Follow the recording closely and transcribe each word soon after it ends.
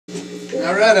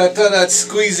Alright, I thought I'd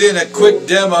squeeze in a quick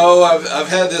demo. I've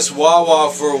had this wah-wah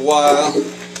for a while.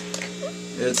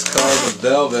 It's called the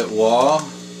Velvet Wah.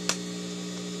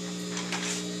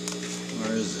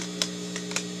 Where is it?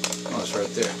 Oh, it's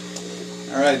right there.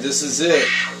 Alright, this is it.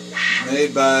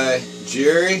 Made by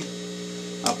Jerry.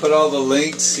 I'll put all the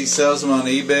links. He sells them on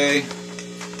eBay.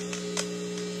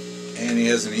 And he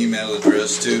has an email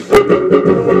address too.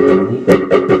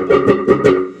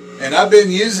 And I've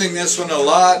been using this one a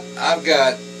lot. I've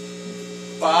got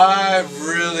 5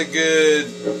 really good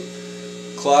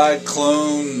Clyde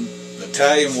clone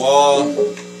Italian wah.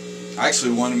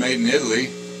 Actually one made in Italy.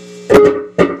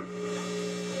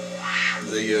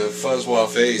 The fuzz wah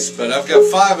face. But I've got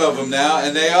 5 of them now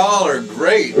and they all are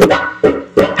great.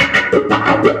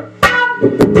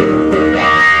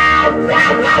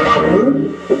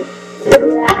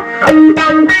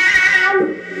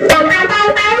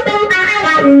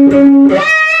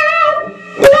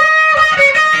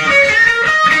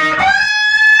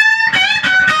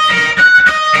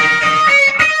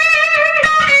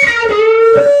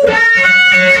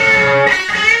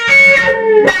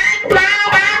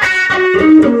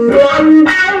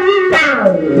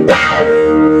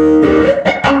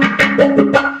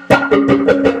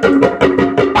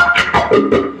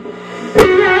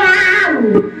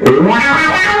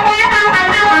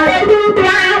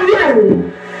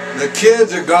 The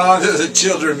kids are gone to the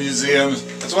children's museums.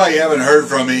 That's why you haven't heard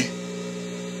from me.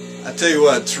 I tell you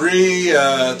what,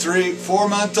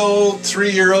 4-month-old,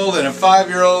 3-year-old, and a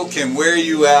 5-year-old can wear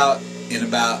you out in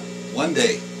about 1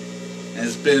 day. And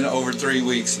it's been over 3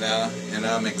 weeks now, and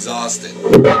I'm exhausted.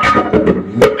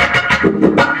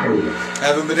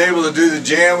 Haven't been able to do the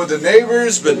jam with the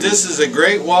neighbors, but this is a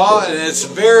great wah, and it's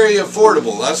very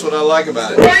affordable. That's what I like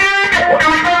about it.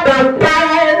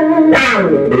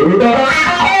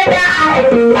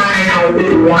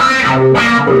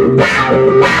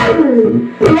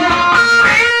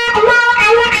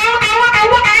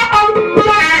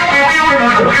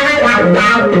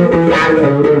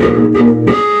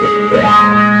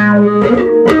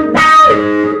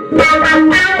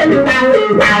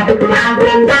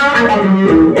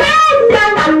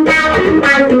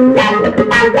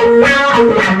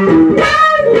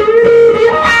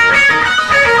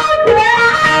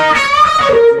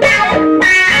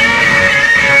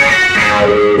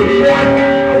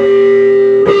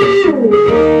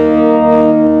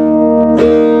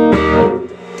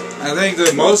 I think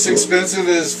the most expensive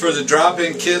is for the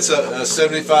drop-in kits,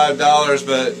 $75,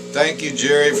 but thank you,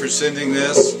 Jerry, for sending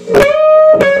this.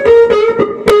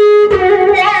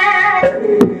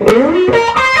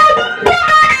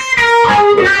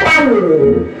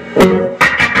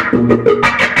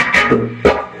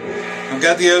 I've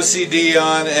got the OCD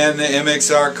on and the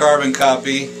MXR carbon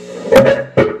copy.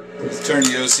 Let's turn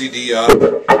the OCD off.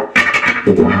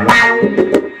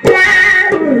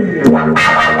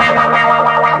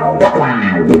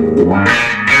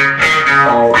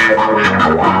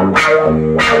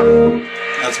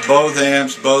 That's both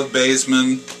amps, both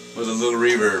bassmen with a little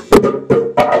reverb.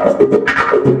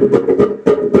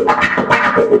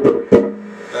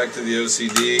 Back to the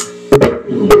OCD.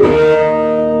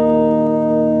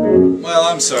 Well,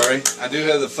 I'm sorry. I do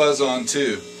have the fuzz on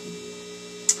too.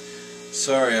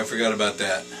 Sorry, I forgot about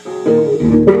that.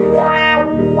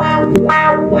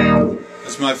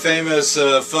 That's my famous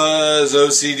fuzz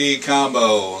OCD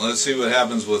combo. Let's see what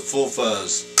happens with full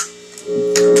fuzz.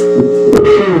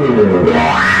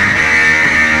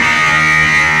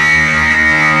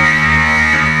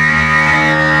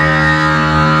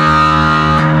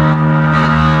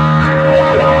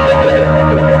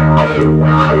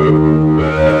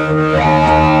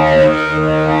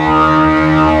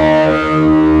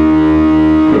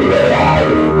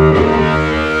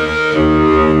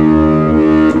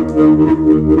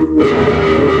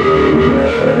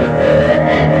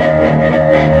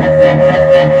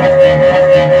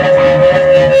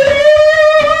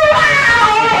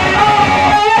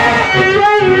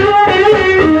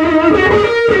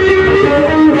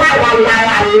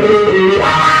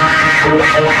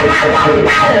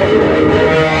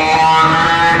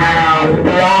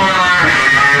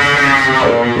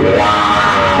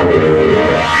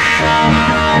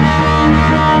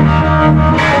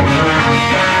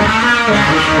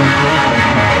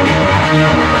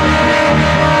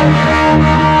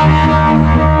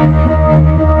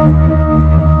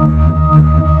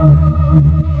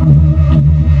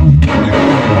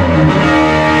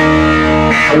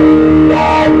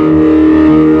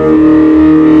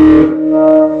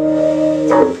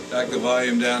 Back the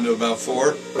volume down to about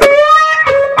 4.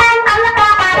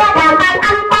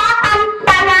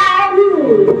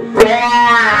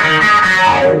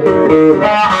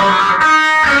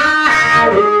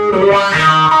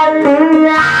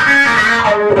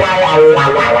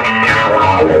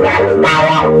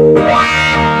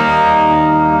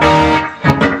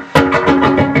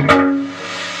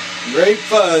 Great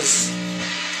fuzz.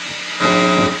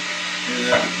 Hear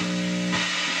that?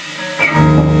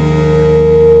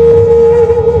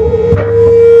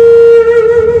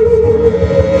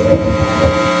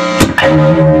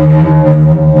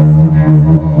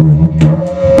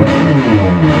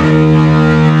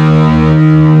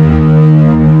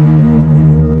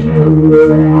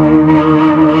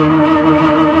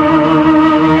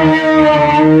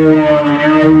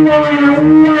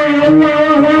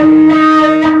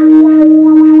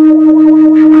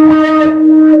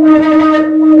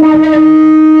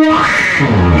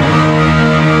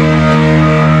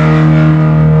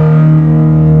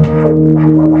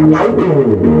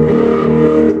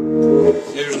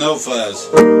 There's no fuzz.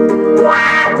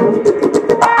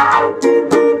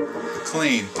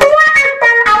 Clean.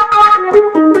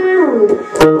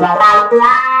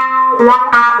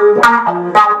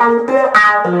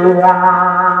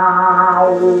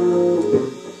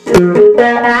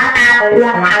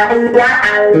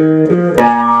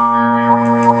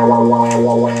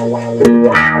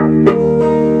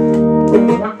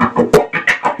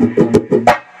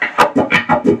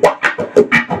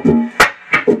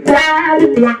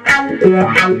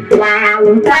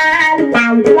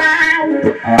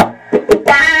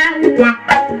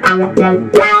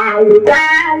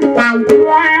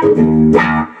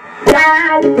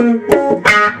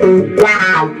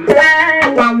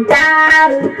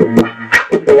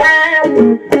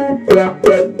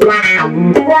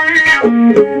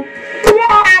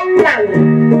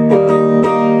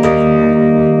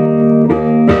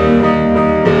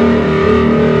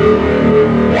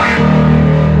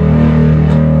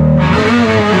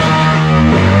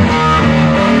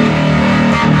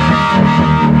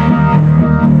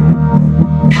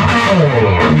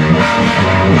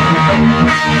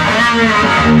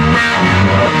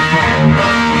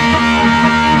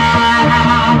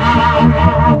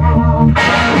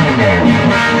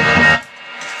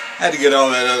 I had to get all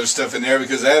that other stuff in there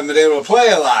because I haven't been able to play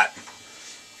a lot.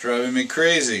 Driving me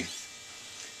crazy.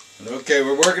 But okay,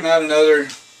 we're working on another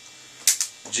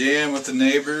jam with the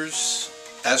neighbors,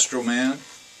 Astro Man.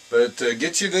 But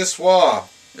get you this wah.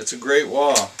 It's a great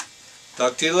wah.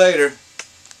 Talk to you later.